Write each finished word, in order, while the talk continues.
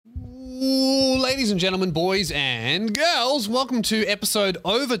Ladies and gentlemen, boys and girls, welcome to episode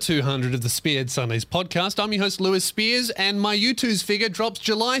over 200 of the Speared Sundays podcast. I'm your host, Lewis Spears, and my YouTube's figure drops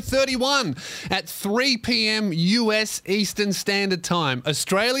July 31 at 3 p.m. US Eastern Standard Time.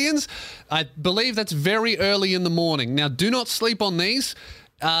 Australians, I believe that's very early in the morning. Now, do not sleep on these.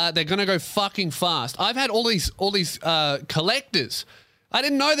 They're going to go fucking fast. I've had all these collectors. I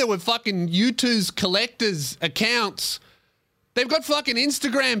didn't know there were fucking YouTube's collectors accounts. They've got fucking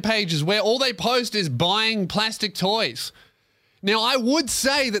Instagram pages where all they post is buying plastic toys. Now, I would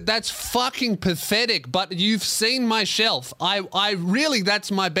say that that's fucking pathetic, but you've seen my shelf. I really,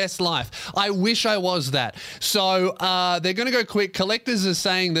 that's my best life. I wish I was that. So they're going to go quick. Collectors are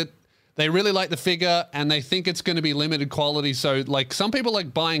saying that they really like the figure and they think it's going to be limited quality. So, like, some people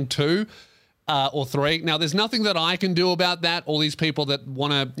like buying 2 or 3. Now, there's nothing that I can do about that. All these people that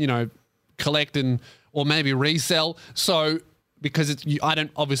want to, collect or maybe resell. So, because I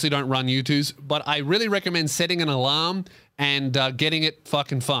obviously don't run YouTube's, but I really recommend setting an alarm and getting it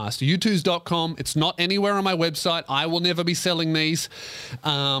fucking fast. YouTube's.com. It's not anywhere on my website. I will never be selling these,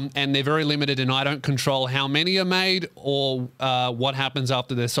 and they're very limited, and I don't control how many are made or what happens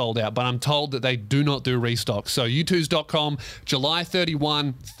after they're sold out, but I'm told that they do not do restock. So YouTube's.com, July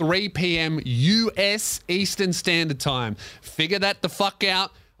 31, 3 p.m. US Eastern Standard Time. Figure that the fuck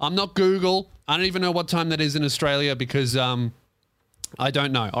out. I'm not Google. I don't even know what time that is in Australia because I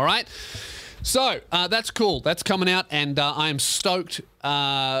don't know. All right. So that's cool. That's coming out, and I am stoked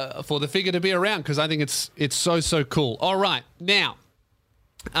for the figure to be around because I think it's so cool. All right. Now,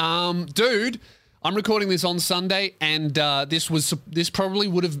 dude, I'm recording this on Sunday, and this probably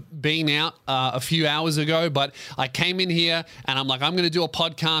would have been out a few hours ago, but I came in here and I'm like, I'm going to do a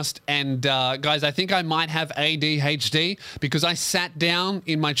podcast, and guys, I think I might have ADHD because I sat down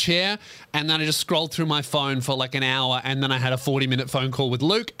in my chair and then I just scrolled through my phone for like an hour, and then I had a 40-minute phone call with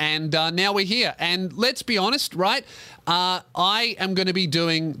Luke, and now we're here. And let's be honest, right? I am going to be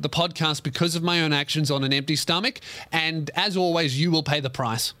doing the podcast because of my own actions on an empty stomach, and as always, you will pay the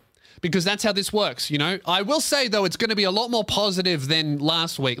price. Because that's how this works, I will say, though, it's going to be a lot more positive than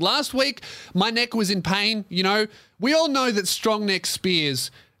last week. Last week, my neck was in pain, We all know that strong neck Spears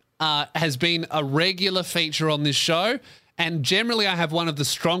has been a regular feature on this show, and generally I have one of the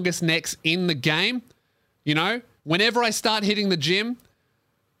strongest necks in the game, Whenever I start hitting the gym,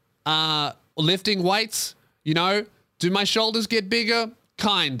 lifting weights, do my shoulders get bigger?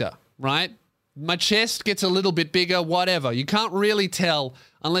 Kinda, right? My chest gets a little bit bigger, whatever. You can't really tell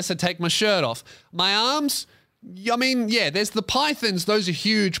unless I take my shirt off. My arms, there's the pythons. Those are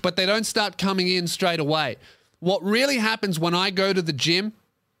huge, but they don't start coming in straight away. What really happens when I go to the gym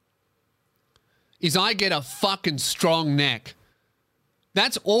is I get a fucking strong neck.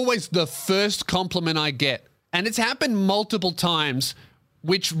 That's always the first compliment I get. And it's happened multiple times,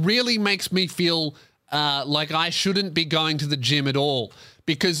 which really makes me feel like I shouldn't be going to the gym at all,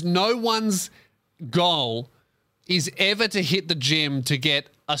 because no one's goal is ever to hit the gym to get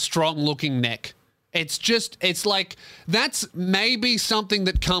a strong looking neck. It's like that's maybe something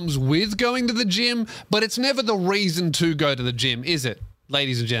that comes with going to the gym, but it's never the reason to go to the gym, is it,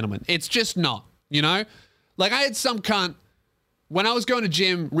 ladies and gentlemen? It's just not, Like, I had some cunt when I was going to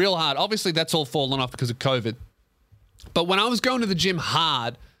gym real hard. Obviously, that's all fallen off because of COVID. But when I was going to the gym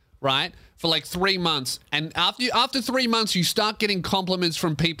hard, right, for like 3 months, and after 3 months, you start getting compliments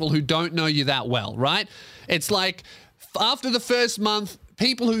from people who don't know you that well, right? It's like after the first month,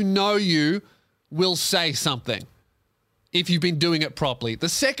 people who know you will say something if you've been doing it properly. The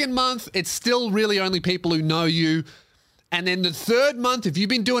second month, it's still really only people who know you. And then the third month, if you've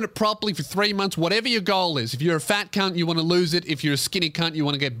been doing it properly for 3 months, whatever your goal is, if you're a fat cunt, you want to lose it. If you're a skinny cunt, you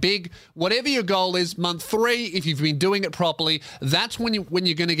want to get big. Whatever your goal is, month 3, if you've been doing it properly, that's when you're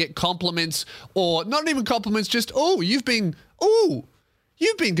going to get compliments, or not even compliments, just, you've been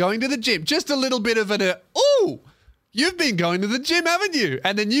going to the gym. Just a little bit of you've been going to the gym, haven't you?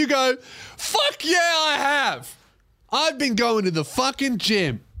 And then you go, fuck yeah, I have. I've been going to the fucking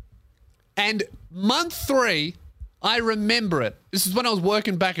gym. And month 3, I remember it. This is when I was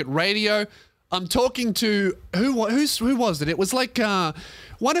working back at radio. I'm talking to, who was it? It was like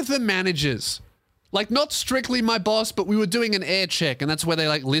one of the managers. Like, not strictly my boss, but we were doing an air check, and that's where they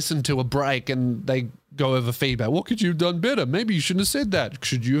like listen to a break and they go over feedback. What could you have done better? Maybe you shouldn't have said that.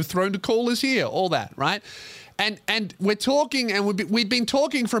 Should you have thrown the callers here? All that, right? And we're talking, and we'd been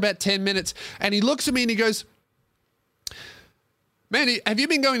talking for about 10 minutes, and he looks at me and he goes, man, have you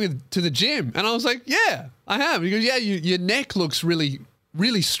been going to the gym? And I was like, yeah, I have. He goes, yeah, your neck looks really,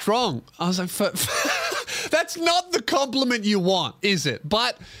 really strong. I was like, That's not the compliment you want, is it?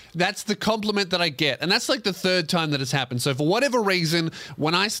 But that's the compliment that I get. And that's like the third time that it's happened. So for whatever reason,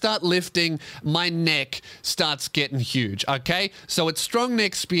 when I start lifting, my neck starts getting huge, okay? So it's strong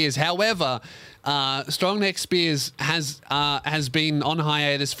neck Spears. However, strong neck Spears has been on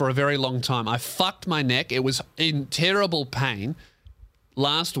hiatus for a very long time. I fucked my neck. It was in terrible pain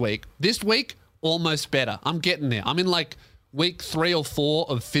last week. This week, almost better. I'm getting there. I'm in like week 3 or 4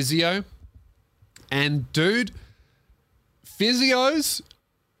 of physio. And dude, physios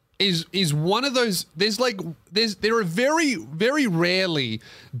is one of those, there are very, very rarely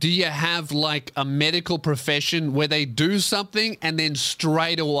do you have like a medical profession where they do something and then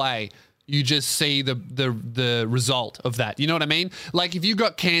straight away you just see the result of that. You know what I mean? Like if you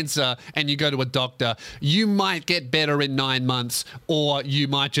got cancer and you go to a doctor, you might get better in 9 months or you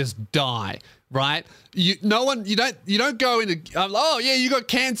might just die. Right? You don't go into, oh yeah, you got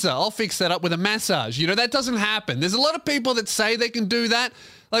cancer, I'll fix that up with a massage. You know, that doesn't happen. There's a lot of people that say they can do that.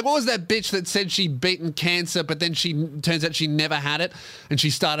 Like, what was that bitch that said she'd beaten cancer, but then turns out she never had it, and she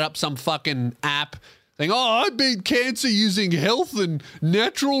started up some fucking app saying, oh, I beat cancer using health and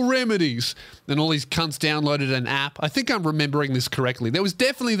natural remedies. Then all these cunts downloaded an app. I think I'm remembering this correctly. There was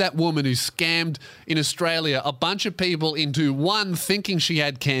definitely that woman who scammed in Australia a bunch of people into 1, thinking she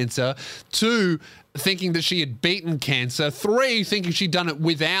had cancer, 2, thinking that she had beaten cancer, 3, thinking she'd done it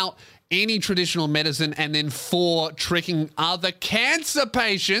without any traditional medicine, and then 4, tricking other cancer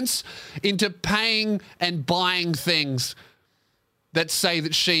patients into paying and buying things that say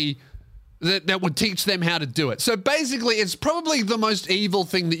that that would teach them how to do it. So basically, it's probably the most evil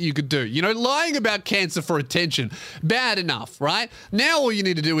thing that you could do. You know, lying about cancer for attention, bad enough, right? Now all you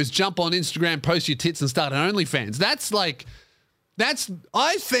need to do is jump on Instagram, post your tits, and start an OnlyFans.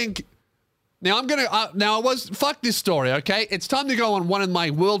 I think... Now I'm going to, fuck this story, okay? It's time to go on one of my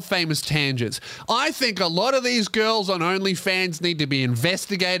world famous tangents. I think a lot of these girls on OnlyFans need to be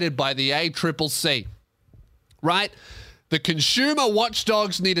investigated by the ACCC, right? The consumer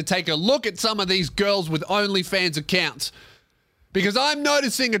watchdogs need to take a look at some of these girls with OnlyFans accounts, because I'm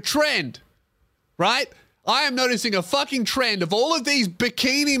noticing a trend, right? I am noticing a fucking trend of all of these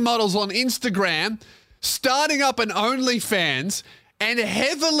bikini models on Instagram starting up an OnlyFans and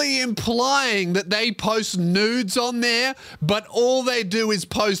heavily implying that they post nudes on there, but all they do is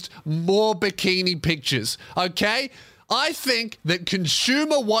post more bikini pictures, okay? I think that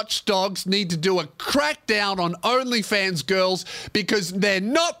consumer watchdogs need to do a crackdown on OnlyFans girls because they're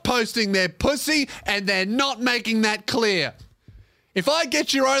not posting their pussy and they're not making that clear. If I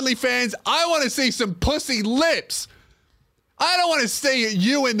get your OnlyFans, I want to see some pussy lips. I don't want to see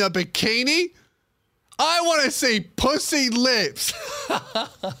you in the bikini. I want to see pussy lips.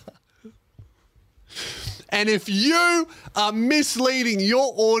 And if you are misleading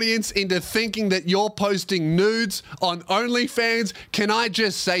your audience into thinking that you're posting nudes on OnlyFans, can I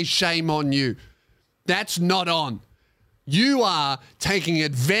just say shame on you? That's not on. You are taking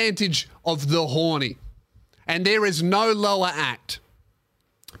advantage of the horny. And there is no lower act.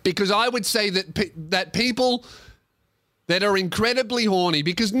 Because I would say that people that are incredibly horny,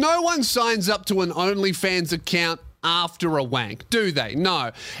 because no one signs up to an OnlyFans account after a wank, do they?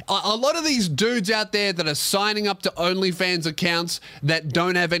 No. A lot of these dudes out there that are signing up to OnlyFans accounts that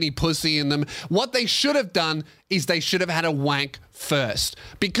don't have any pussy in them, what they should have done is they should have had a wank first.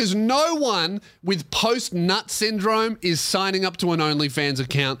 Because no one with post-nut syndrome is signing up to an OnlyFans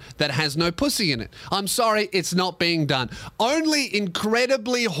account that has no pussy in it. I'm sorry, it's not being done. Only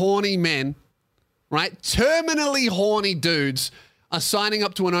incredibly horny men, right, terminally horny dudes are signing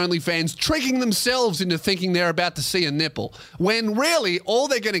up to an OnlyFans, tricking themselves into thinking they're about to see a nipple, when really all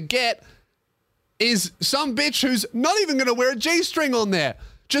they're going to get is some bitch who's not even going to wear a G-string on there.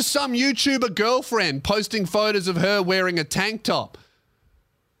 Just some YouTuber girlfriend posting photos of her wearing a tank top,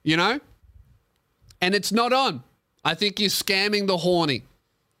 you know? And it's not on. I think you're scamming the horny.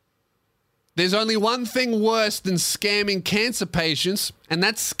 There's only one thing worse than scamming cancer patients, and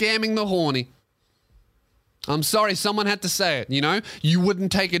that's scamming the horny. I'm sorry, someone had to say it, you know? You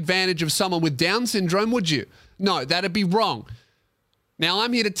wouldn't take advantage of someone with Down syndrome, would you? No, that'd be wrong. Now,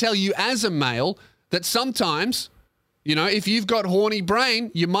 I'm here to tell you as a male that sometimes, you know, if you've got horny brain,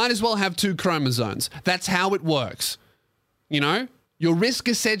 you might as well have 2 chromosomes. That's how it works. You know? Your risk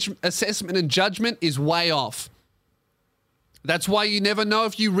assessment and judgment is way off. That's why you never know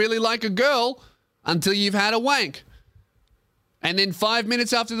if you really like a girl until you've had a wank. And then 5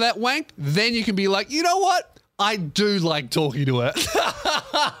 minutes after that wank, then you can be like, you know what? I do like talking to her.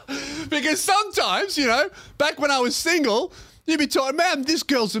 Because sometimes, you know, back when I was single, you'd be talking, man, this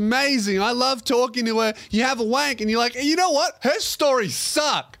girl's amazing. I love talking to her. You have a wank and you're like, you know what? Her stories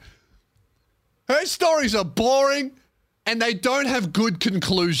suck. Her stories are boring and they don't have good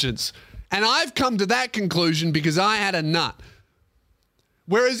conclusions. And I've come to that conclusion because I had a nut.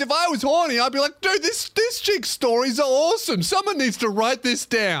 Whereas if I was horny, I'd be like, dude, this chick's stories are awesome. Someone needs to write this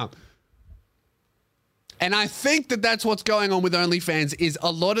down. And I think that that's what's going on with OnlyFans is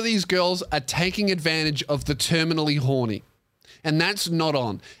a lot of these girls are taking advantage of the terminally horny. And that's not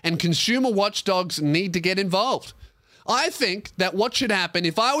on. And consumer watchdogs need to get involved. I think that what should happen,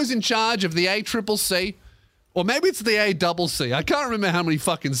 if I was in charge of the ACCC, or maybe it's the ACC, I can't remember how many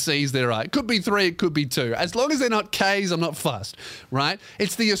fucking C's there are. It could be 3, it could be 2. As long as they're not K's, I'm not fussed, right?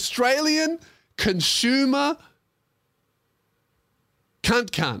 It's the Australian Consumer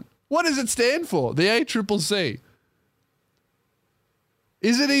Cunt. What does it stand for? The ACCC.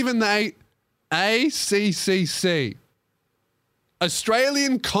 Is it even the ACCC?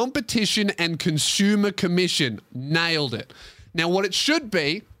 Australian Competition and Consumer Commission. Nailed it. Now, what it should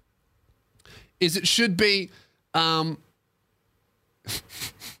be is it should be the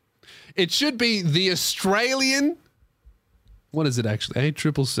Australian, what is it actually?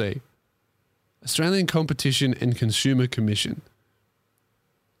 ACCC. Australian Competition and Consumer Commission.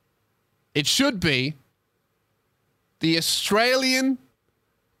 It should be the Australian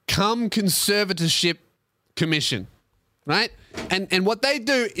Conservatorship Commission, right? And what they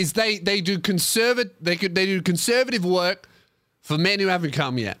do is they do conservative work for men who haven't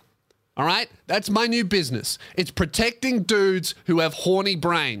come yet. All right? That's my new business. It's protecting dudes who have horny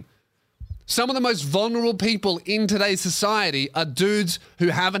brain. Some of the most vulnerable people in today's society are dudes who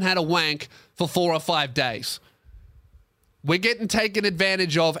haven't had a wank for 4 or 5 days. We're getting taken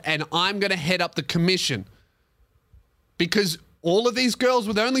advantage of, and I'm going to head up the commission. Because all of these girls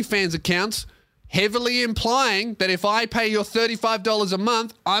with OnlyFans accounts heavily implying that if I pay your $35 a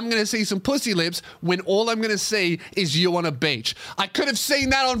month, I'm going to see some pussy lips when all I'm going to see is you on a beach. I could have seen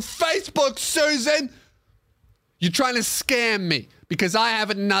that on Facebook, Susan. You're trying to scam me because I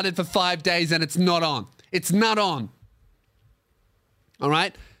haven't nutted for 5 days and it's not on. It's not on. All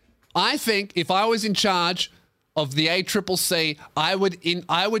right? I think if I was in charge of the ACCC, I would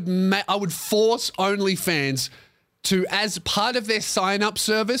force OnlyFans to, as part of their sign-up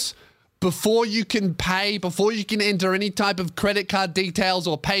service, before you can pay, before you can enter any type of credit card details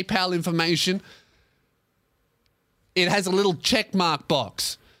or PayPal information, it has a little check mark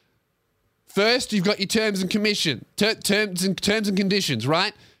box. First, you've got your terms and conditions,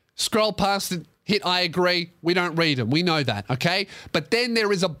 right? Scroll past it, hit I agree. We don't read them. We know that, okay? But then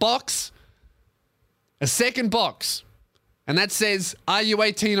there is a box, a second box, and that says, are you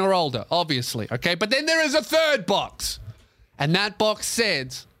 18 or older? Obviously, okay? But then there is a third box, and that box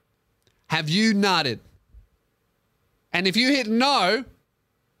says, have you nutted? And if you hit no,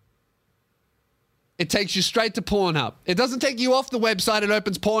 it takes you straight to Pornhub. It doesn't take you off the website. It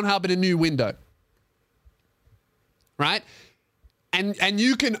opens Pornhub in a new window. Right? And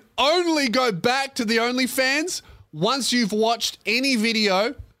you can only go back to the OnlyFans once you've watched any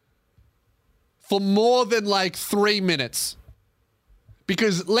video for more than like 3 minutes.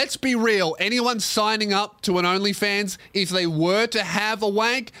 Because let's be real, anyone signing up to an OnlyFans, if they were to have a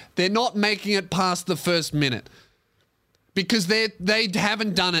wank, they're not making it past the first minute. Because they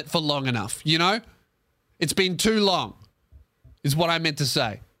haven't done it for long enough, you know? It's been too long, is what I meant to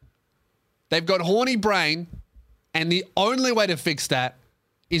say. They've got horny brain, and the only way to fix that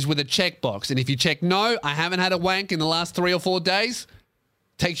is with a checkbox. And if you check no, I haven't had a wank in the last 3 or 4 days,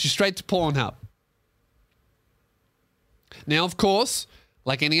 takes you straight to Pornhub. Now, of course,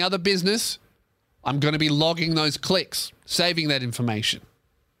 like any other business, I'm going to be logging those clicks, saving that information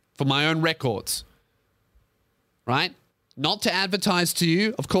for my own records, right? Not to advertise to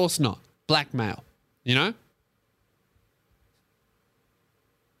you, of course not. Blackmail, you know?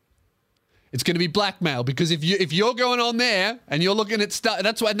 It's going to be blackmail because if you're going on there and you're looking at stuff,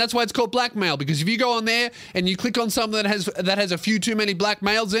 that's why it's called blackmail, because if you go on there and you click on something that has a few too many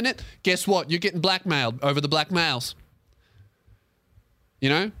blackmails in it, guess what? You're getting blackmailed over the blackmails. You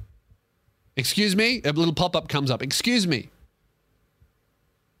know? Excuse me? A little pop-up comes up. Excuse me.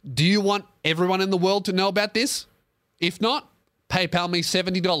 Do you want everyone in the world to know about this? If not, PayPal me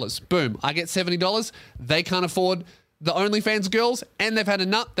 $70. Boom. I get $70. They can't afford the OnlyFans girls, and they've had a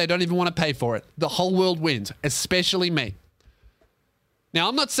nut. They don't even want to pay for it. The whole world wins, especially me. Now,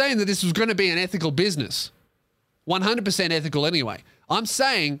 I'm not saying that this was going to be an ethical business. 100% ethical anyway. I'm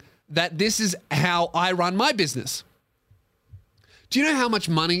saying that this is how I run my business. Do you know how much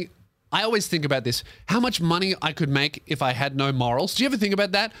money, I always think about this, how much money I could make if I had no morals? Do you ever think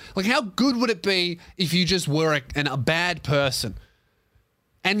about that? Like, how good would it be if you just were a bad person?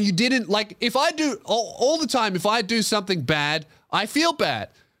 And you didn't, like, if I do, all the time, if I do something bad, I feel bad.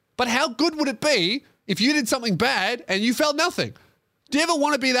 But how good would it be if you did something bad and you felt nothing? Do you ever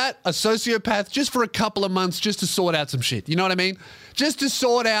want to be that, a sociopath, just for a couple of months, just to sort out some shit? You know what I mean? Just to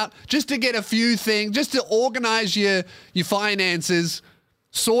sort out, just to get a few things, just to organize your finances,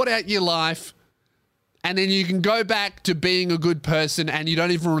 sort out your life, and then you can go back to being a good person and you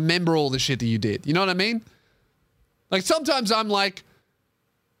don't even remember all the shit that you did. You know what I mean? Like sometimes I'm like,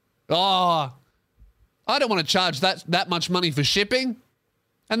 oh, I don't want to charge that much money for shipping,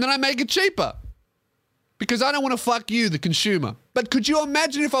 and then I make it cheaper. Because I don't want to fuck you, the consumer. But could you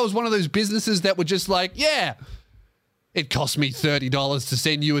imagine if I was one of those businesses that were just like, yeah, it cost me $30 to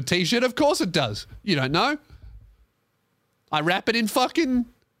send you a t-shirt. Of course it does. You don't know. I wrap it in fucking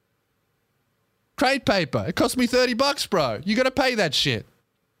trade paper. It cost me $30, bro. You got to pay that shit.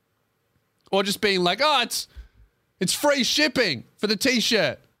 Or just being like, oh, it's free shipping for the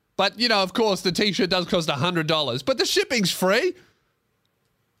t-shirt. But, you know, of course, the t-shirt does cost $100. But the shipping's free.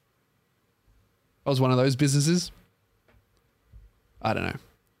 I was one of those businesses. I don't know.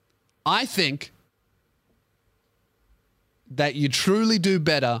 I think that you truly do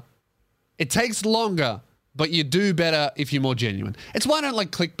better. It takes longer, but you do better if you're more genuine. It's why I don't like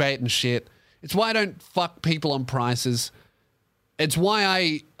clickbait and shit. It's why I don't fuck people on prices. It's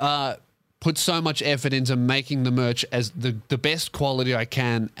why I put so much effort into making the merch as the best quality I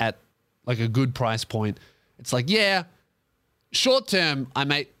can at like a good price point. It's like, yeah, short term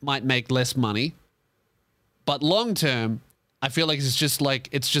I might make less money. But long term, I feel like it's just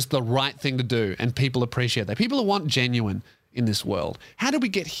the right thing to do, and people appreciate that. People want genuine in this world. How did we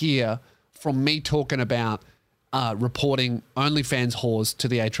get here from me talking about reporting OnlyFans whores to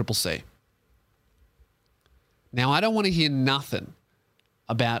the ACCC? Now, I don't want to hear nothing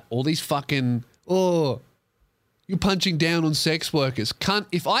about all these fucking, oh, you're punching down on sex workers. Cunt,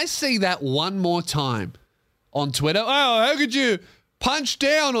 if I see that one more time on Twitter, oh, how could you punch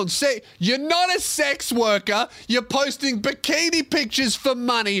down on sex? You're not a sex worker. You're posting bikini pictures for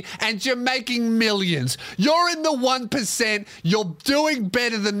money and you're making millions. You're in the 1%. You're doing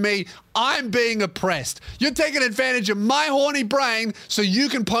better than me. I'm being oppressed. You're taking advantage of my horny brain so you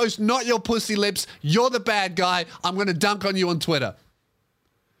can post not your pussy lips. You're the bad guy. I'm going to dunk on you on Twitter.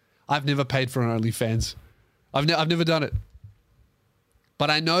 I've never paid for an OnlyFans. I've never done it.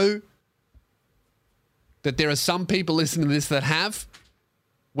 But I know that there are some people listening to this that have,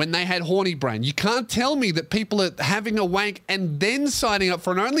 when they had horny brain. You can't tell me that people are having a wank and then signing up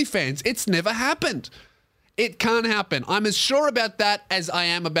for an OnlyFans. It's never happened. It can't happen. I'm as sure about that as I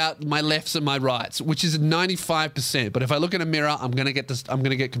am about my lefts and my rights, which is 95%. But if I look in a mirror, I'm gonna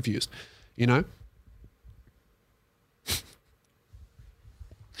get confused. You know?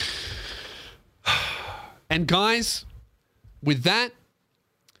 And guys, with that,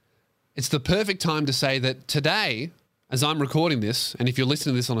 it's the perfect time to say that today, as I'm recording this, and if you're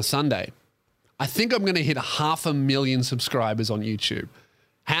listening to this on a Sunday, I think I'm going to hit 500,000 subscribers on YouTube.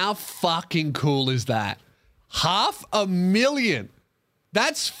 How fucking cool is that? 500,000.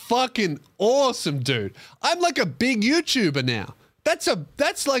 That's fucking awesome, dude. I'm like a big YouTuber now. That's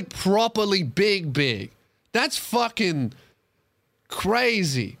like properly big. That's fucking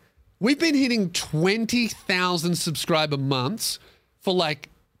crazy. We've been hitting 20,000 subscriber months for like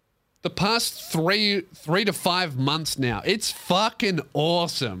the past three to 5 months now. It's fucking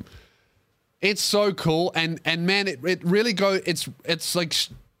awesome. It's so cool. And man, it really it's like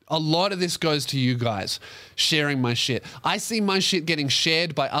a lot of this goes to you guys sharing my shit. I see my shit getting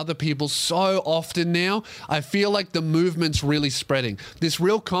shared by other people so often now. I feel like the movement's really spreading. This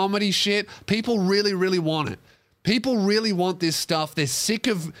real comedy shit, people really, really want it. People really want this stuff. They're sick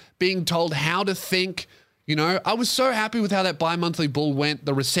of being told how to think. You know, I was so happy with how that bi-monthly bull went,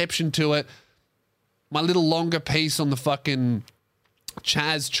 the reception to it, my little longer piece on the fucking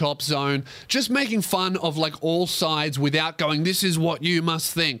Chaz Chop Zone, just making fun of like all sides without going, this is what you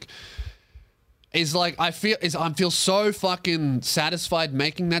must think. Is like, I feel so fucking satisfied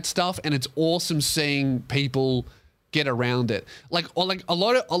making that stuff, and it's awesome seeing people get around it. Like a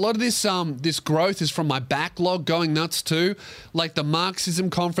lot of this growth is from my backlog going nuts too. Like the Marxism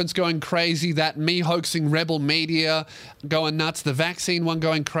conference going crazy, that me hoaxing rebel media going nuts, the vaccine one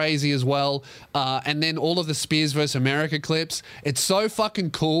going crazy as well, and then all of the Spears versus America clips. It's so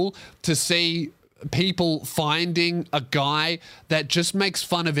fucking cool to see people finding a guy that just makes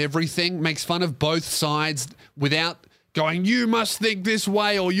fun of everything, makes fun of both sides without going, you must think this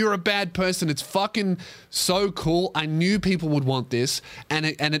way or you're a bad person. It's fucking so cool. I knew people would want this, and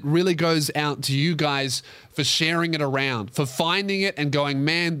it really goes out to you guys for sharing it around, for finding it and going,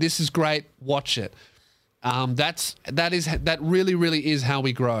 man, this is great. Watch it. That really, really is how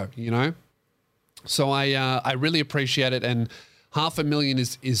we grow, you know? So I really appreciate it, and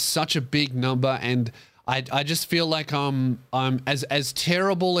 500,000 is such a big number, and I just feel like I'm as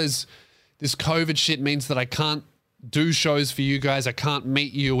terrible as this COVID shit means that I can't do shows for you guys. I can't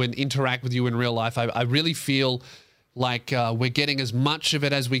meet you and interact with you in real life. I really feel like we're getting as much of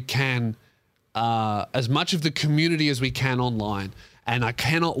it as we can, as much of the community as we can online. And I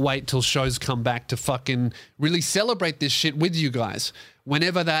cannot wait till shows come back to fucking really celebrate this shit with you guys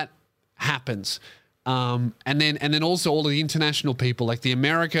whenever that happens. And then also all of the international people, like the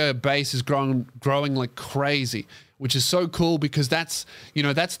America base is growing like crazy, which is so cool because that's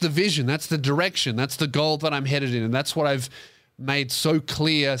the vision, that's the direction, that's the goal that I'm headed in. And that's what I've made so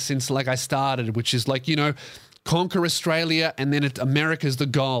clear since like I started, which is like, conquer Australia and then America's the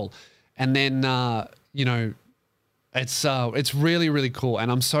goal. And then, it's really, really cool. And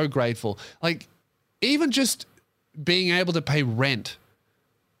I'm so grateful. Like even just being able to pay rent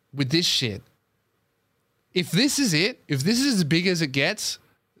with this shit. If this is it, if this is as big as it gets,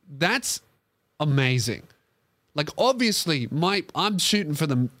 that's amazing. Like obviously I'm shooting for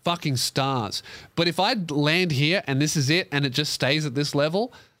the fucking stars, but if I land here and this is it and it just stays at this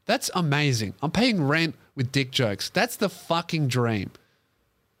level, that's amazing. I'm paying rent with dick jokes. That's the fucking dream.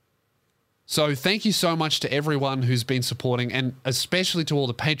 So thank you so much to everyone who's been supporting, and especially to all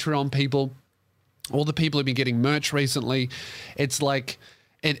the Patreon people, all the people who've been getting merch recently. It's like,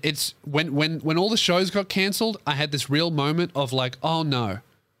 it's when all the shows got cancelled, I had this real moment of like, oh no,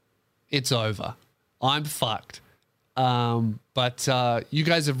 it's over. I'm fucked. But you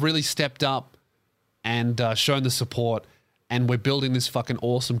guys have really stepped up and shown the support, and we're building this fucking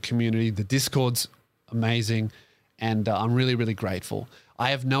awesome community. The Discord's amazing, and I'm really, really grateful.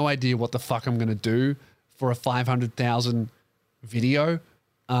 I have no idea what the fuck I'm going to do for a 500,000 video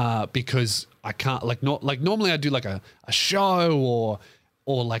because I can't, normally I do like a show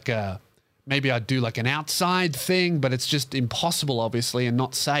or like maybe I'd do like an outside thing, but it's just impossible, obviously, and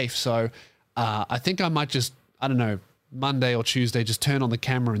not safe. So I think I might just, I don't know, Monday or Tuesday, just turn on the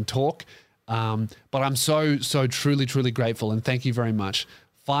camera and talk. But I'm so truly, truly grateful, and thank you very much.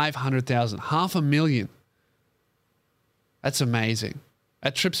 500,000, 500,000. That's amazing.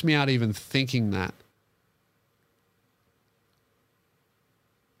 That trips me out even thinking that.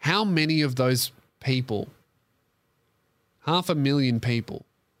 How many of those people, 500,000 people,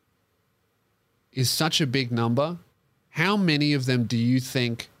 is such a big number? How many of them do you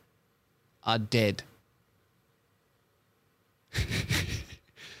think are dead?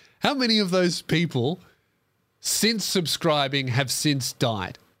 How many of those people, since subscribing, have since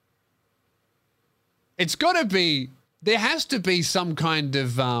died? It's got to be, there has to be some kind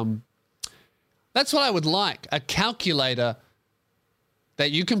of, that's what I would like, a calculator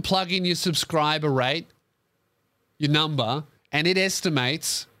that you can plug in your subscriber rate, your number, and it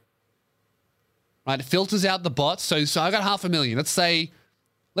estimates, right? It filters out the bots. So I got 500,000.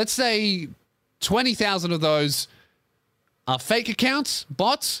 Let's say 20,000 of those are fake accounts,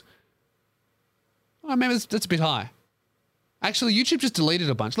 bots. Oh, maybe that's a bit high. Actually, YouTube just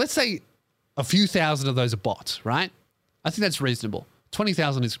deleted a bunch. Let's say a few thousand of those are bots, right? I think that's reasonable.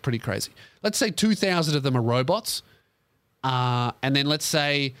 20,000 is pretty crazy. Let's say 2,000 of them are robots. And then let's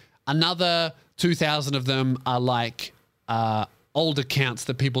say another 2,000 of them are like old accounts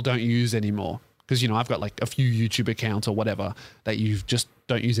that people don't use anymore. Because, I've got like a few YouTube accounts or whatever that you just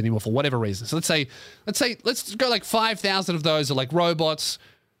don't use anymore for whatever reason. So let's go like 5,000 of those are like robots,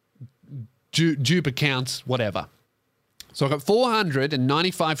 dupe accounts, whatever. So I've got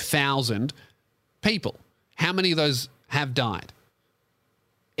 495,000 people. How many of those have died?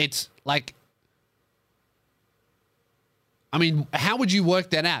 It's like, I mean, how would you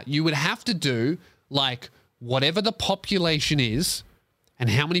work that out? You would have to do like whatever the population is and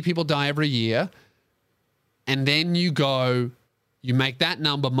how many people die every year. And then you make that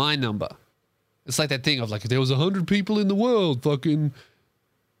number my number. It's like that thing of like, if there was 100 people in the world, fucking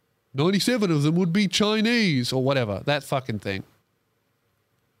 97 of them would be Chinese or whatever. That fucking thing.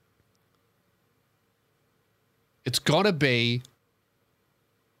 It's got to be,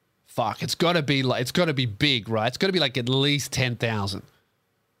 it's got to be big, right? It's got to be like at least 10,000.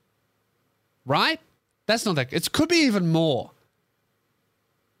 Right? That's not that, it could be even more.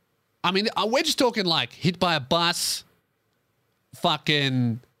 I mean, we're just talking like hit by a bus,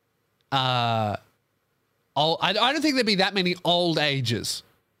 fucking, I don't think there'd be that many old ages.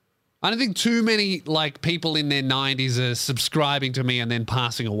 I don't think too many like people in their 90s are subscribing to me and then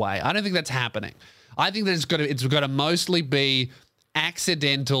passing away. I don't think that's happening. I think that it's got to mostly be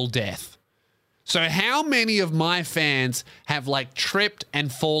accidental death. So how many of my fans have like tripped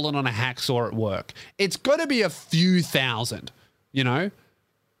and fallen on a hacksaw at work? It's got to be a few thousand,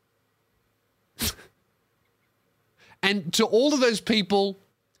 And to all of those people,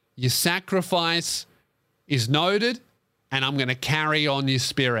 your sacrifice is noted, and I'm going to carry on your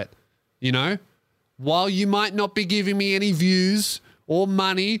spirit, you know? While you might not be giving me any views or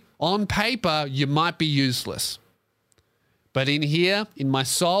money, on paper, you might be useless. But in here, in my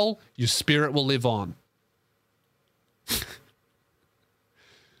soul, your spirit will live on.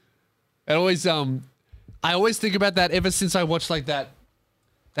 I always think about that ever since I watched like that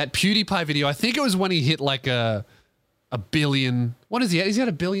PewDiePie video. I think it was when he hit like a billion. What is he at? Is he at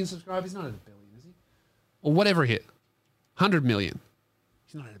a billion subscribers? He's not at a billion, is he? Or whatever he hit. 100 million.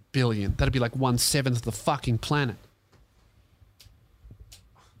 He's not at a billion. That'd be like 1/7 of the fucking planet.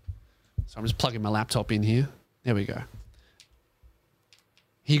 So I'm just plugging my laptop in here. There we go.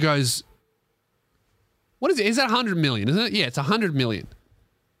 He goes, what is it? Is that 100 million, isn't it? Yeah, it's 100 million.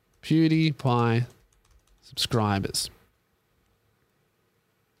 PewDiePie subscribers.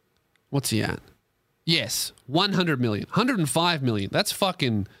 What's he at? Yes, 100 million. 105 million. That's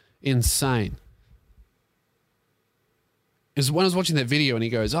fucking insane. Is when I was watching that video and he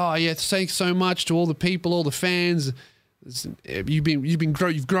goes, "Oh yeah, thanks so much to all the people, all the fans.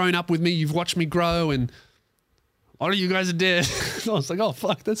 You've grown up with me. You've watched me grow, and a lot of you guys are dead." I was like, "Oh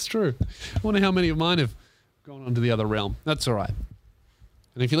fuck, that's true. I wonder how many of mine have gone on to the other realm." That's all right.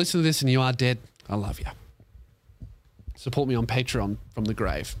 And if you listen to this and you are dead, I love you. Support me on Patreon from the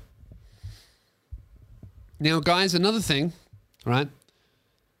grave. Now, guys, another thing, right?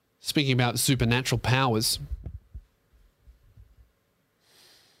 Speaking about supernatural powers,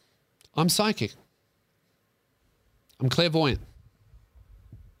 I'm psychic. I'm clairvoyant.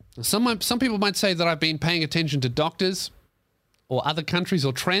 Some people might say that I've been paying attention to doctors or other countries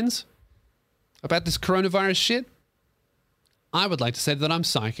or trends about this coronavirus shit. I would like to say that I'm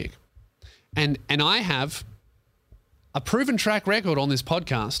psychic. And I have a proven track record on this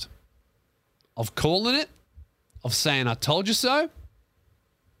podcast of calling it, of saying I told you so,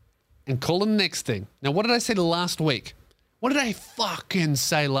 and calling the next thing. Now, what did I say last week? What did I fucking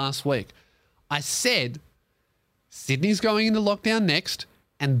say last week? I said Sydney's going into lockdown next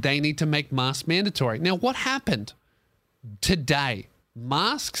and they need to make masks mandatory. Now, what happened today?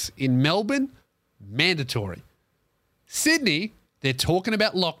 Masks in Melbourne, mandatory. Sydney, they're talking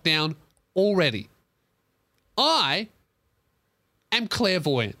about lockdown already. I am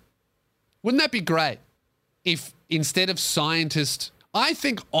clairvoyant. Wouldn't that be great if instead of scientists, I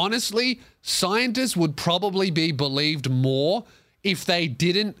think honestly, scientists would probably be believed more if they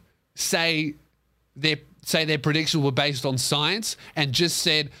didn't say their predictions were based on science and just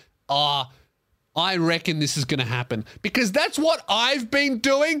said, I reckon this is going to happen. Because that's what I've been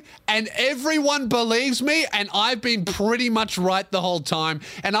doing and everyone believes me and I've been pretty much right the whole time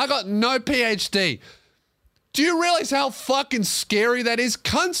and I got no PhD. Do you realize how fucking scary that is?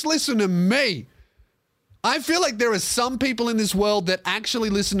 Cunts listen to me. I feel like there are some people in this world that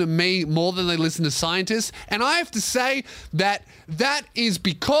actually listen to me more than they listen to scientists. And I have to say that that is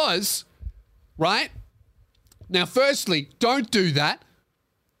because, right? Now, firstly, don't do that.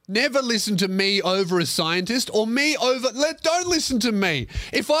 Never listen to me over a scientist or me over... Don't listen to me.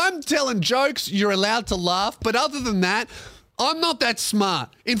 If I'm telling jokes, you're allowed to laugh. But other than that, I'm not that smart.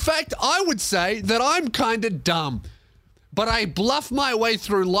 In fact, I would say that I'm kind of dumb. But I bluff my way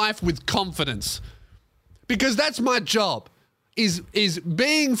through life with confidence. Because that's my job, is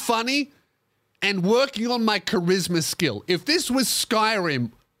being funny and working on my charisma skill. If this was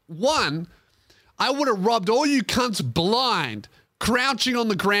Skyrim 1, I would have robbed all you cunts blind, crouching on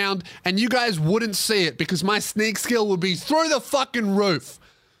the ground, and you guys wouldn't see it because my sneak skill would be through the fucking roof.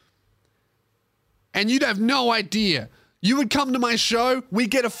 And you'd have no idea. You would come to my show, we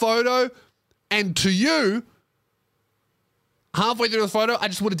get a photo, and to you, halfway through the photo, I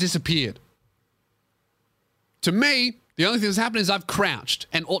just would have disappeared. To me, the only thing that's happened is I've crouched,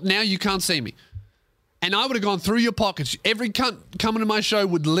 and now you can't see me. And I would have gone through your pockets. Every cunt coming to my show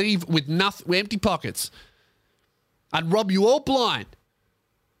would leave with nothing, with empty pockets. I'd rob you all blind.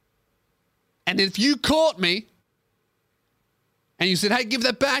 And if you caught me, and you said, hey, give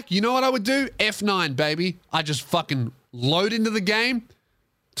that back, you know what I would do? F9, baby. I just fucking load into the game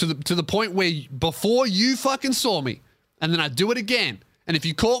to the point where before you fucking saw me, and then I'd do it again. And if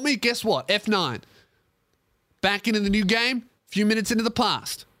you caught me, guess what? F9. Back into the new game, a few minutes into the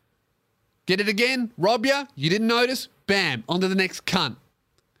past. Get it again, rob ya, you didn't notice, bam, on to the next cunt.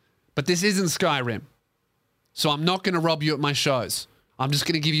 But this isn't Skyrim. So I'm not going to rob you at my shows. I'm just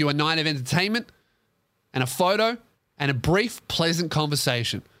going to give you a night of entertainment and a photo and a brief, pleasant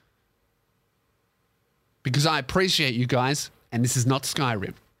conversation. Because I appreciate you guys, and this is not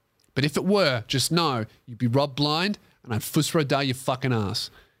Skyrim. But if it were, just know you'd be robbed blind and I'd fusro your fucking ass.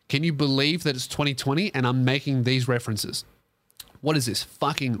 Can you believe that it's 2020 and I'm making these references? What is this?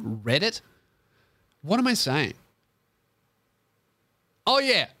 Fucking Reddit? What am I saying? Oh,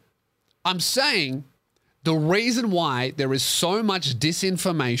 yeah. I'm saying the reason why there is so much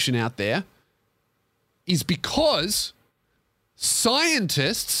disinformation out there is because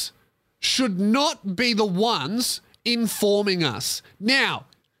scientists should not be the ones informing us. Now,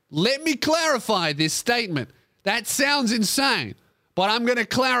 let me clarify this statement. That sounds insane, but I'm going to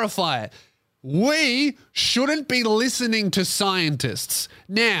clarify it. We shouldn't be listening to scientists.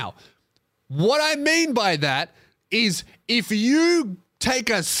 Now, what I mean by that is if you take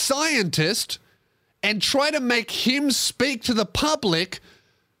a scientist and try to make him speak to the public,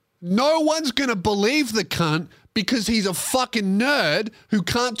 no one's going to believe the cunt because he's a fucking nerd who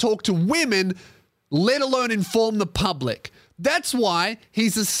can't talk to women, let alone inform the public. That's why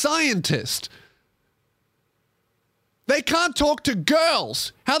he's a scientist. They can't talk to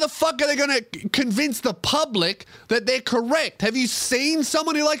girls. How the fuck are they going to convince the public that they're correct? Have you seen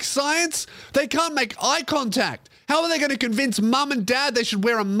someone who likes science? They can't make eye contact. How are they going to convince mum and dad they should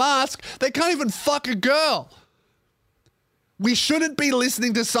wear a mask? They can't even fuck a girl. We shouldn't be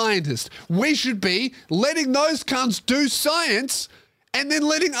listening to scientists. We should be letting those cunts do science and then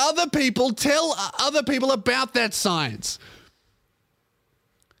letting other people tell other people about that science.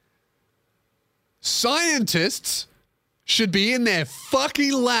 Scientists should be in their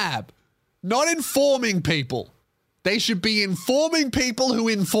fucking lab, not informing people. They should be informing people who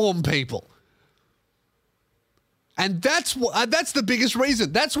inform people. And that's the biggest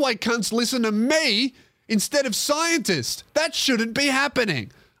reason. That's why cunts listen to me instead of scientists. That shouldn't be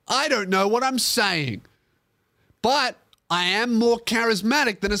happening. I don't know what I'm saying. But I am more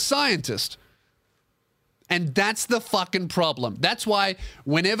charismatic than a scientist. And that's the fucking problem. That's why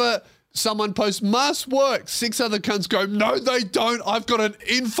whenever someone posts, must work, 6 other cunts go, no, they don't. I've got an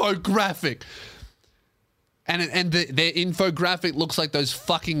infographic. And their infographic looks like those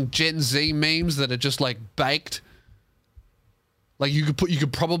fucking Gen Z memes that are just like baked. Like you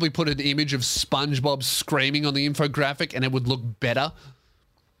could probably put an image of SpongeBob screaming on the infographic and it would look better.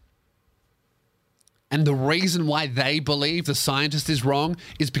 And the reason why they believe the scientist is wrong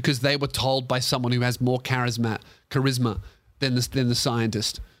is because they were told by someone who has more charisma than the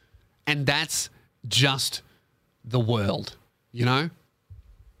scientist. And that's just the world, you know?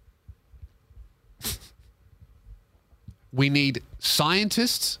 We need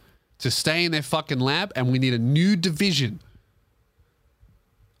scientists to stay in their fucking lab, and we need a new division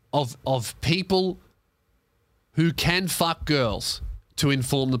of people who can fuck girls to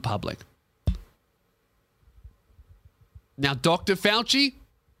inform the public. Now, Dr. Fauci,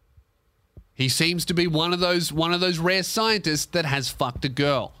 he seems to be one of those rare scientists that has fucked a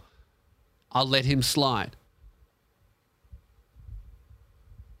girl. I'll let him slide.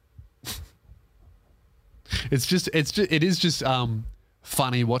 It is just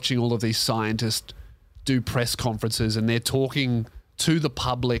funny watching all of these scientists do press conferences and they're talking to the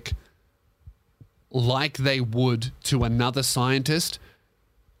public like they would to another scientist.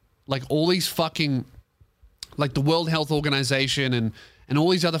 Like all these fucking, like the World Health Organization and all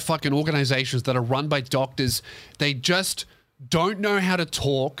these other fucking organizations that are run by doctors, they just don't know how to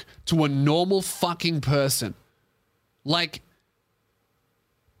talk to a normal fucking person. Like,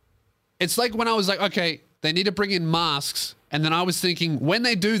 it's like when I was like, okay, they need to bring in masks. And then I was thinking, when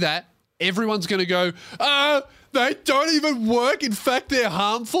they do that, everyone's going to go, they don't even work. In fact, they're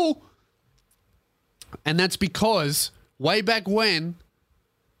harmful. And that's because way back when,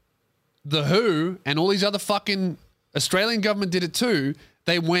 the WHO and all these other fucking Australian government did it too,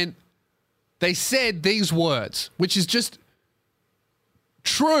 they said these words, which is just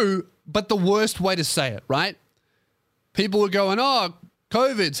true, but the worst way to say it, right? People were going, oh,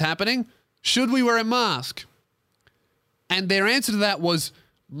 COVID's happening. Should we wear a mask? And their answer to that was,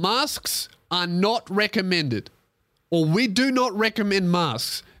 masks are not recommended, or we do not recommend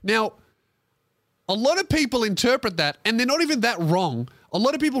masks. Now, a lot of people interpret that, and they're not even that wrong. A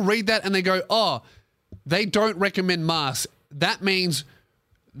lot of people read that and they go, oh, they don't recommend masks. That means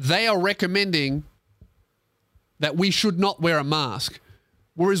they are recommending that we should not wear a mask.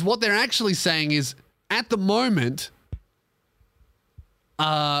 Whereas what they're actually saying is, at the moment,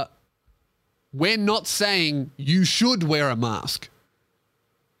 we're not saying you should wear a mask.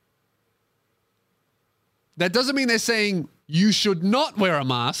 That doesn't mean they're saying you should not wear a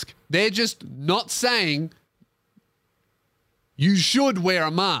mask. They're just not saying you should wear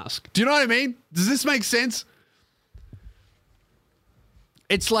a mask. Do you know what I mean? Does this make sense?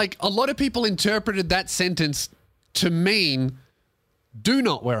 It's like a lot of people interpreted that sentence to mean do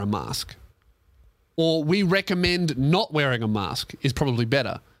not wear a mask. Or we recommend not wearing a mask is probably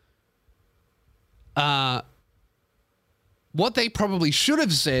better. what they probably should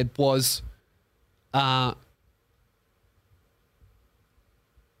have said was,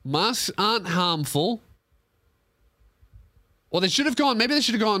 masks aren't harmful. Or they should have gone, maybe they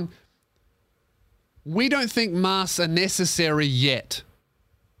should have gone, we don't think masks are necessary yet.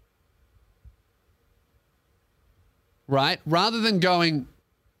 Right? Rather than going,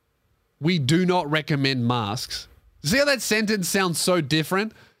 we do not recommend masks. See how that sentence sounds so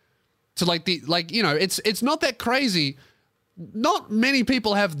different? To it's not that crazy. Not many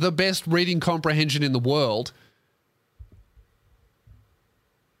people have the best reading comprehension in the world.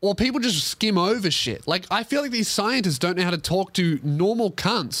 Or people just skim over shit. Like, I feel like these scientists don't know how to talk to normal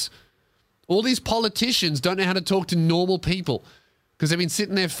cunts. All these politicians don't know how to talk to normal people because they've been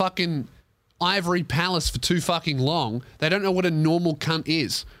sitting there fucking ivory palace for too fucking long. They don't know what a normal cunt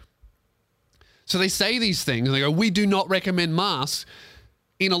is. So they say these things and they go, we do not recommend masks.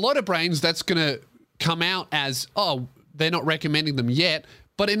 In a lot of brains, that's going to come out as, oh, they're not recommending them yet.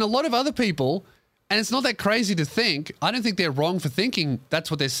 But in a lot of other people, and it's not that crazy to think, I don't think they're wrong for thinking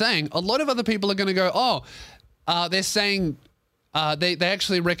that's what they're saying. A lot of other people are going to go, oh, they're saying they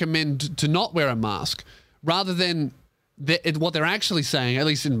actually recommend to not wear a mask, rather than what they're actually saying, at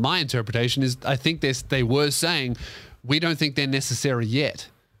least in my interpretation, is I think they were saying, we don't think they're necessary yet.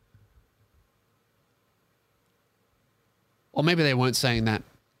 Or maybe they weren't saying that.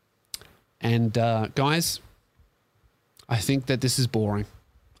 And guys, I think that this is boring.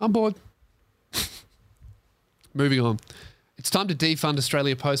 I'm bored. Moving on. It's time to defund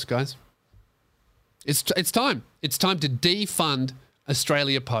Australia Post, guys. It's time. It's time to defund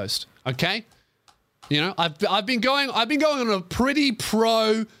Australia Post. Okay? You know, I've been going on a pretty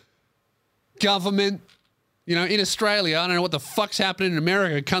pro government, you know, in Australia. I don't know what the fuck's happening in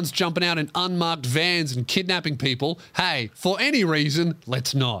America. Cunts jumping out in unmarked vans and kidnapping people. Hey, for any reason,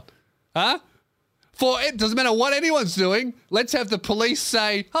 let's not. Huh? It doesn't matter what anyone's doing. Let's have the police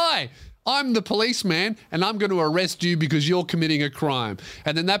say, hi, I'm the policeman and I'm going to arrest you because you're committing a crime.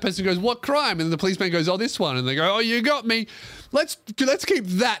 And then that person goes, what crime? And then the policeman goes, oh, this one. And they go, oh, you got me. Let's keep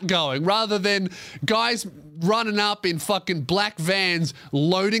that going rather than guys running up in fucking black vans,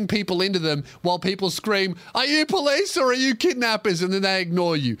 loading people into them while people scream, are you police or are you kidnappers? And then they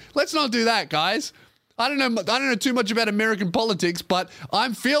ignore you. Let's not do that, guys. I don't know too much about American politics, but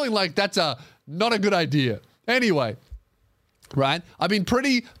I'm feeling like that's not a good idea. Anyway. Right? I've been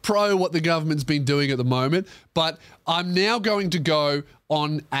pretty pro what the government's been doing at the moment, but I'm now going to go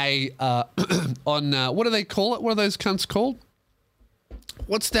on what do they call it? What are those cunts called?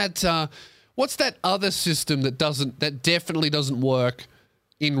 What's that other system that definitely doesn't work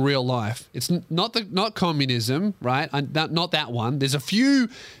in real life? It's not communism, right? Not that one. There's a few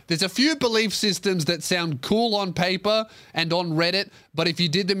belief systems that sound cool on paper and on Reddit, but if you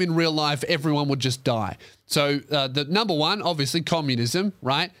did them in real life, everyone would just die. So the number one, obviously, communism,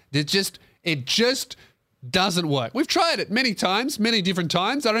 right? It just doesn't work. We've tried it many times, many different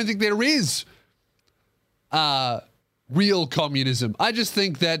times. I don't think there is real communism. I just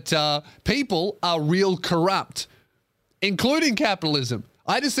think that people are real corrupt, including capitalism.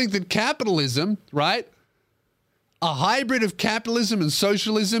 I just think that capitalism, right? A hybrid of capitalism and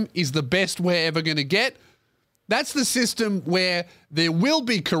socialism is the best we're ever going to get. That's the system where there will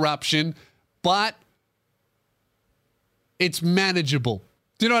be corruption, but it's manageable.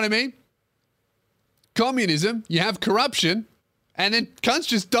 Do you know what I mean? Communism, you have corruption, and then cunts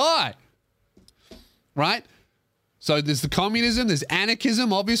just die. Right? So there's the communism, there's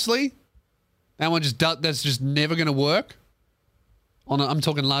anarchism, obviously. That's just never going to work. I'm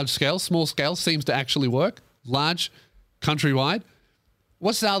talking large scale. Small scale seems to actually work. Large, countrywide.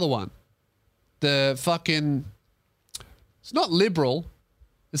 What's the other one? It's not liberal.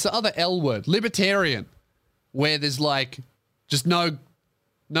 It's the other L word. Libertarian. Where there's like just no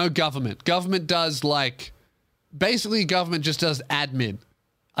government. Government does basically government just does admin,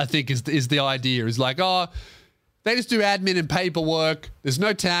 I think is the idea. Is like, oh, they just do admin and paperwork. There's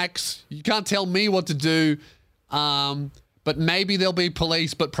no tax. You can't tell me what to do. But maybe there'll be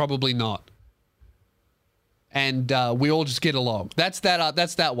police, but probably not. And we all just get along. That's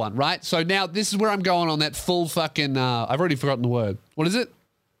that one, right? So now this is where I'm going on that full fucking, I've already forgotten the word. What is it?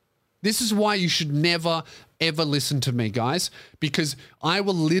 This is why you should never, ever listen to me, guys, because I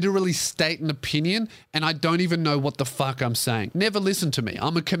will literally state an opinion and I don't even know what the fuck I'm saying. Never listen to me.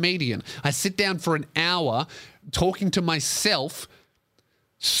 I'm a comedian. I sit down for an hour talking to myself,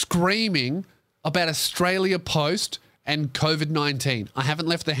 screaming about Australia Post and COVID-19. I haven't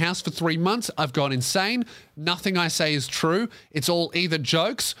left the house for 3 months. I've gone insane. Nothing I say is true. It's all either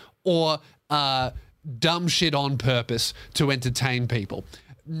jokes or dumb shit on purpose to entertain people.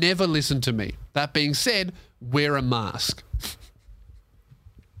 never listen to me. That being said, wear a mask.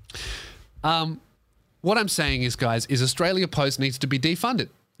 What I'm saying is, guys, is Australia Post needs to be defunded.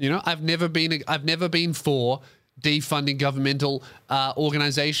 You know, I've never been for defunding governmental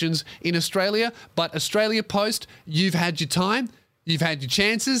organisations in Australia, but Australia Post, you've had your time, you've had your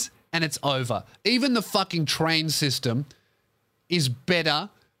chances, and it's over. Even the fucking train system is better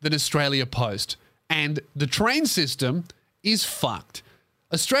than Australia Post, and the train system is fucked.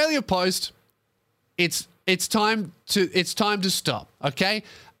 Australia Post, it's time to stop. Okay.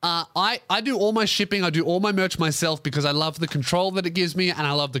 I do all my shipping, I do all my merch myself because I love the control that it gives me, and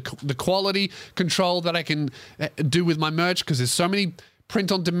I love the quality control that I can do with my merch, because there's so many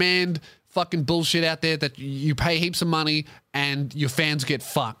print on demand fucking bullshit out there that you pay heaps of money and your fans get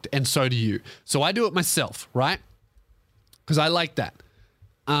fucked, and so do you. So I do it myself, right? Because I like that.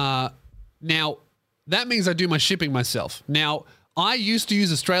 Now, that means I do my shipping myself. Now, I used to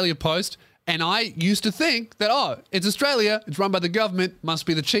use Australia Post, and I used to think that, oh, it's Australia, it's run by the government, must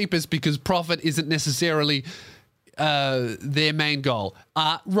be the cheapest because profit isn't necessarily their main goal.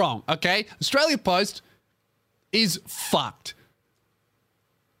 Wrong, okay? Australia Post is fucked.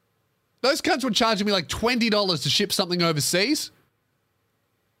 Those cunts were charging me like $20 to ship something overseas.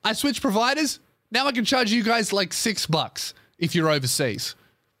 I switched providers. Now I can charge you guys like $6 if you're overseas.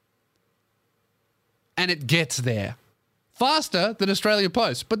 And it gets there faster than Australia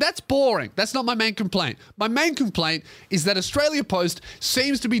Post. But that's boring. That's not my main complaint. My main complaint is that Australia Post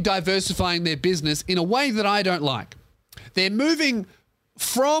seems to be diversifying their business in a way that I don't like. They're moving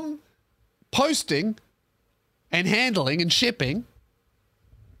from posting and handling and shipping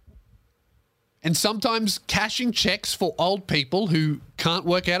and sometimes cashing checks for old people who can't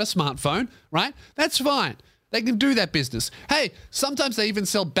work out a smartphone, right? That's fine. They can do that business. Hey, sometimes they even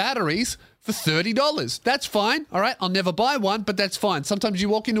sell batteries for $30. That's fine. All right. I'll never buy one, but that's fine. Sometimes you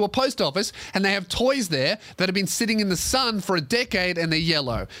walk into a post office and they have toys there that have been sitting in the sun for a decade and they're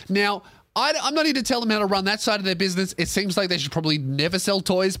yellow. Now, I'm not here to tell them how to run that side of their business. It seems like they should probably never sell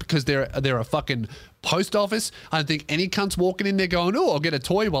toys because they're a fucking post office. I don't think any cunt's walking in there going, oh, I'll get a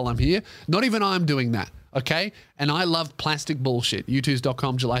toy while I'm here. Not even I'm doing that. Okay? And I love plastic bullshit.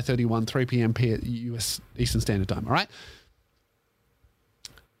 youtubes.com, July 31, 3 p.m. US Eastern Standard Time. All right?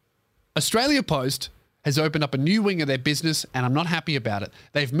 Australia Post has opened up a new wing of their business, and I'm not happy about it.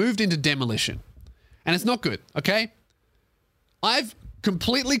 They've moved into demolition, and it's not good, okay? I've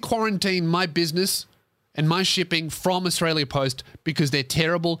completely quarantined my business and my shipping from Australia Post because they're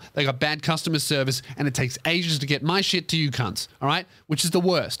terrible, they got bad customer service, and it takes ages to get my shit to you cunts, all right? Which is the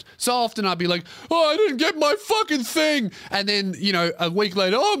worst. So often I'd be like, oh, I didn't get my fucking thing. And then, you know, a week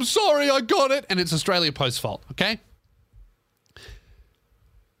later, oh, I'm sorry, I got it. And it's Australia Post's fault, okay?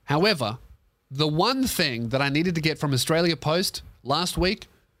 However, the one thing that I needed to get from Australia Post last week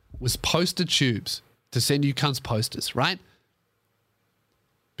was poster tubes to send you cunts posters, right?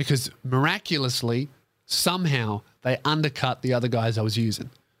 Because miraculously, somehow, they undercut the other guys I was using.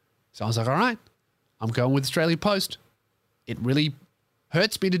 So I was like, all right, I'm going with Australia Post. It really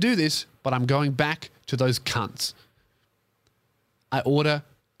hurts me to do this, but I'm going back to those cunts. I order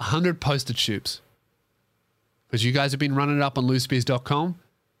 100 poster tubes because you guys have been running it up on loosespears.com.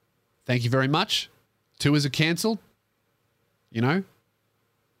 Thank you very much. Tours are cancelled. You know,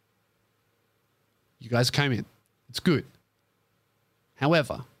 you guys came in. It's good.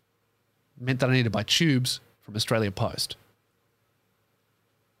 However, it meant that I needed to buy tubes from Australia Post.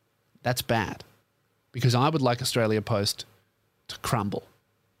 That's bad because I would like Australia Post to crumble.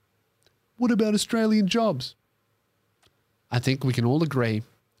 What about Australian jobs? I think we can all agree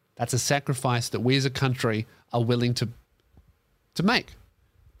that's a sacrifice that we as a country are willing to make.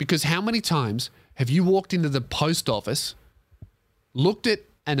 Because how many times have you walked into the post office, looked at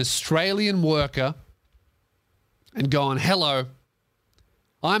an Australian worker and gone, hello,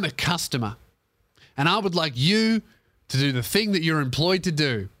 I'm a customer and I would like you to do the thing that you're employed to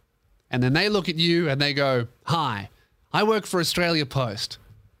do. And then they look at you and they go, hi, I work for Australia Post.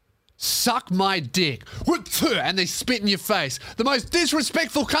 Suck my dick. And they spit in your face. The most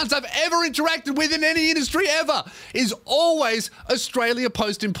disrespectful cunts I've ever interacted with in any industry ever is always Australia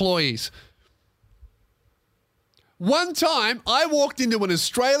Post employees. One time, I walked into an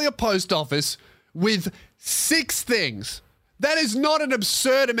Australia Post office with 6 things. That is not an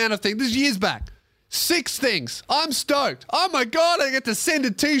absurd amount of things. This is years back. 6 things. I'm stoked. Oh my God, I get to send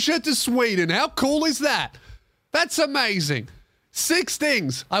a t-shirt to Sweden. How cool is that? That's amazing. 6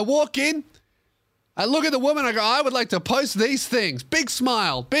 things. I walk in, I look at the woman, I go, I would like to post these things. Big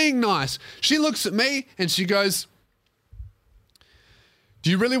smile, being nice. She looks at me and she goes, do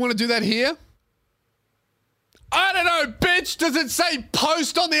you really want to do that here? I don't know, bitch. Does it say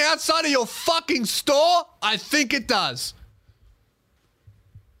post on the outside of your fucking store? I think it does.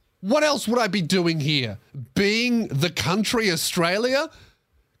 What else would I be doing here? Being the country Australia?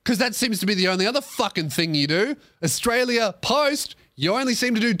 Because that seems to be the only other fucking thing you do. Australia Post, you only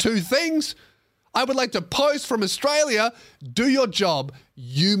seem to do two things. I would like to post from Australia. Do your job,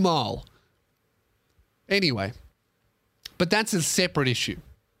 you mole. Anyway, but that's a separate issue.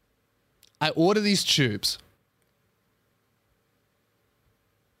 I order these tubes.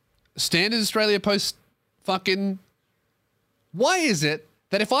 Standard Australia Post fucking... Why is it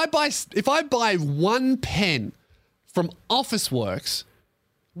that if I buy one pen from Officeworks,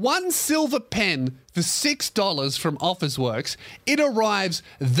 one silver pen for $6 from Officeworks, it arrives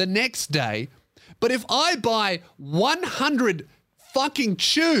the next day. But if I buy 100 fucking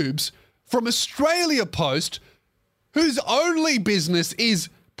tubes from Australia Post, whose only business is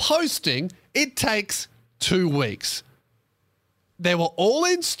posting, it takes 2 weeks. They were all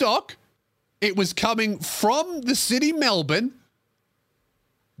in stock. It was coming from the city Melbourne.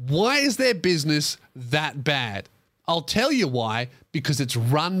 Why is their business that bad? I'll tell you why. Because it's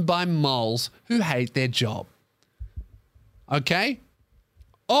run by moles who hate their job. Okay?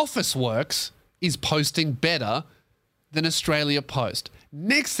 Officeworks is posting better than Australia Post.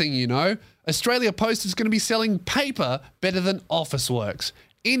 Next thing you know, Australia Post is going to be selling paper better than Officeworks.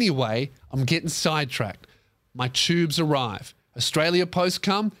 Anyway, I'm getting sidetracked. My tubes arrive. Australia Post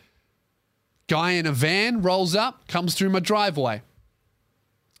come. Guy in a van rolls up, comes through my driveway.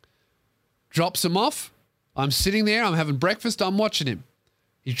 Drops them off. I'm sitting there. I'm having breakfast. I'm watching him.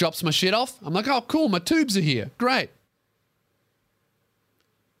 He drops my shit off. I'm like, oh, cool. My tubes are here. Great.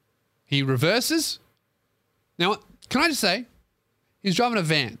 He reverses. Now, can I just say, he's driving a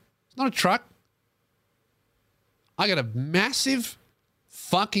van. It's not a truck. I got a massive,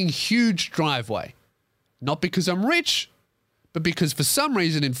 fucking huge driveway. Not because I'm rich, but because for some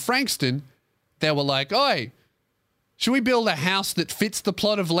reason in Frankston, they were like, oi, should we build a house that fits the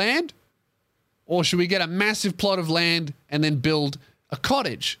plot of land? Or should we get a massive plot of land and then build a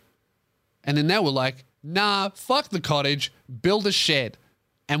cottage? And then they were like, nah, fuck the cottage, build a shed,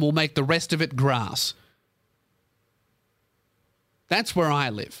 and we'll make the rest of it grass. That's where I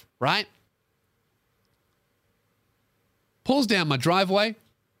live, right? Pulls down my driveway,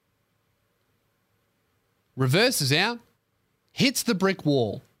 reverses out, hits the brick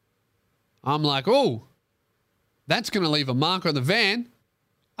wall. I'm like, oh, that's going to leave a mark on the van.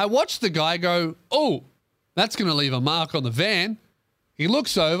 I watched the guy go, oh, that's going to leave a mark on the van. He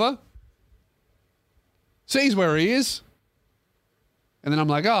looks over, sees where he is. And then I'm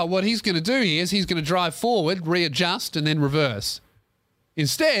like, oh, what he's going to do here is he's going to drive forward, readjust, and then reverse.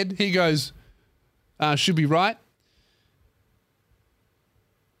 Instead, he goes, should be right.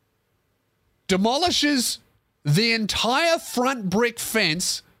 Demolishes the entire front brick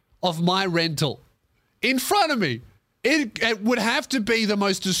fence of my rental in front of me. It would have to be the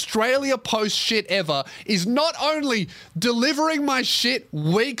most Australia Post shit ever, is not only delivering my shit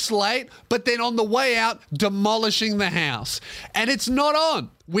weeks late, but then on the way out, demolishing the house. And it's not on.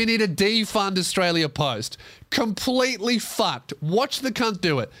 We need to defund Australia Post. Completely fucked. Watch the cunt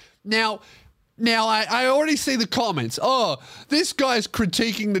do it. Now I already see the comments. Oh, this guy's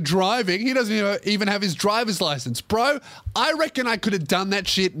critiquing the driving. He doesn't even have his driver's license. Bro, I reckon I could have done that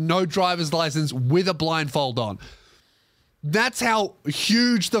shit, no driver's license, with a blindfold on. That's how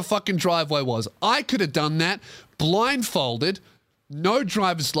huge the fucking driveway was. I could have done that blindfolded, no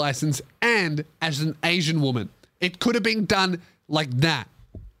driver's license, and as an Asian woman. It could have been done like that.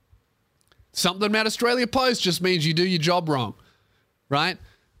 Something about Australia Post just means you do your job wrong, right?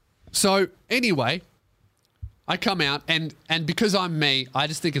 So anyway, I come out and because I'm me, I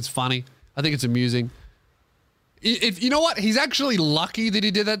just think it's funny. I think it's amusing. If you know what? He's actually lucky that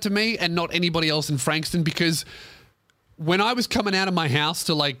he did that to me and not anybody else in Frankston, because when I was coming out of my house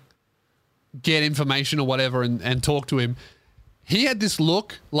to like get information or whatever and talk to him, he had this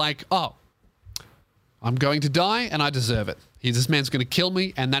look like, oh, I'm going to die and I deserve it. This man's going to kill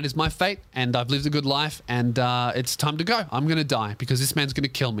me and that is my fate and I've lived a good life and it's time to go. I'm going to die because this man's going to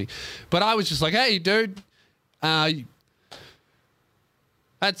kill me. But I was just like, hey, dude, that's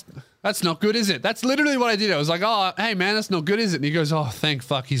not good, is it? That's literally what I did. I was like, oh, hey, man, that's not good, is it? And he goes, oh, thank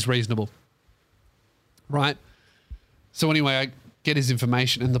fuck, he's reasonable. Right? So anyway, I get his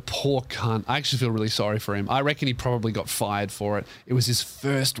information and the poor cunt, I actually feel really sorry for him. I reckon he probably got fired for it. It was his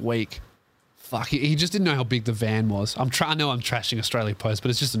first week. Fuck, he just didn't know how big the van was. I know I'm trashing Australia Post,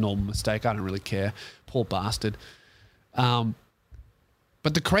 but it's just a normal mistake. I don't really care. Poor bastard. But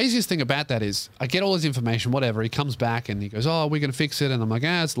the craziest thing about that is I get all his information, whatever. He comes back and he goes, oh, we're going to fix it. And I'm like,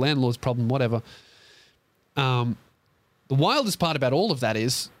 it's the landlord's problem, whatever. The wildest part about all of that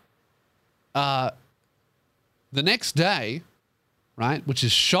is the next day, right, which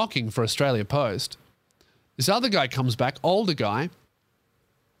is shocking for Australia Post, this other guy comes back, older guy,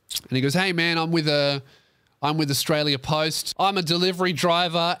 and he goes, hey, man, I'm with Australia Post. I'm a delivery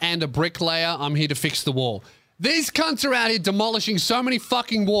driver and a bricklayer. I'm here to fix the wall. These cunts are out here demolishing so many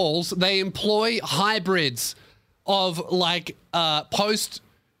fucking walls. They employ hybrids of like post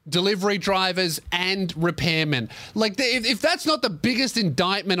delivery drivers and repairmen. Like, if that's not the biggest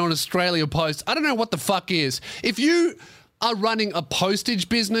indictment on Australia Post, I don't know what the fuck is. If you are running a postage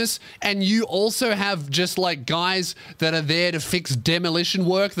business and you also have just like guys that are there to fix demolition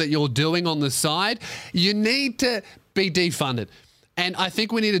work that you're doing on the side, you need to be defunded. And I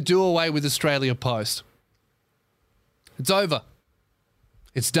think we need to do away with Australia Post. It's over.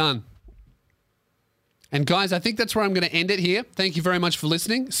 It's done. And guys, I think that's where I'm going to end it here. Thank you very much for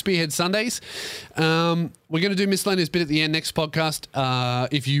listening. Spearhead Sundays. We're going to do miscellaneous bit at the end next podcast.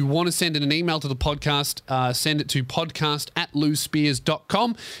 If you want to send in an email to the podcast, send it to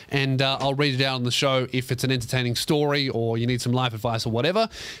podcast@louspears.com and I'll read it out on the show if it's an entertaining story or you need some life advice or whatever.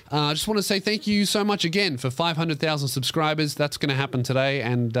 I just want to say thank you so much again for 500,000 subscribers. That's going to happen today,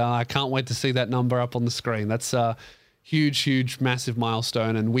 and I can't wait to see that number up on the screen. That's a huge, massive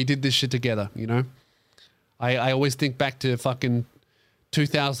milestone, and we did this shit together, you know? I always think back to fucking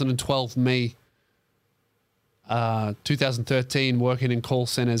 2012 me, 2013 working in call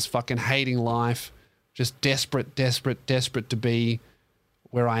centers, fucking hating life, just desperate to be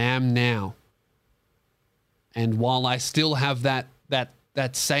where I am now. And while I still have that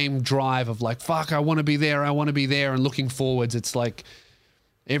same drive of like, fuck, I want to be there and looking forwards, it's like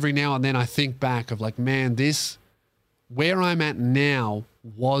every now and then I think back of like, man, where I'm at now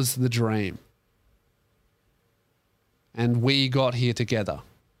was the dream. And we got here together.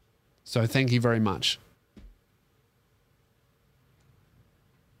 So thank you very much.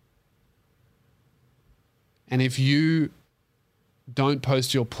 And if you don't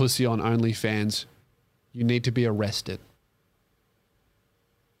post your pussy on OnlyFans, you need to be arrested.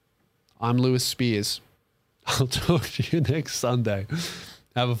 I'm Lewis Spears. I'll talk to you next Sunday.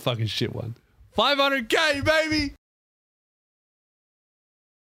 Have a fucking shit one. 500K, baby!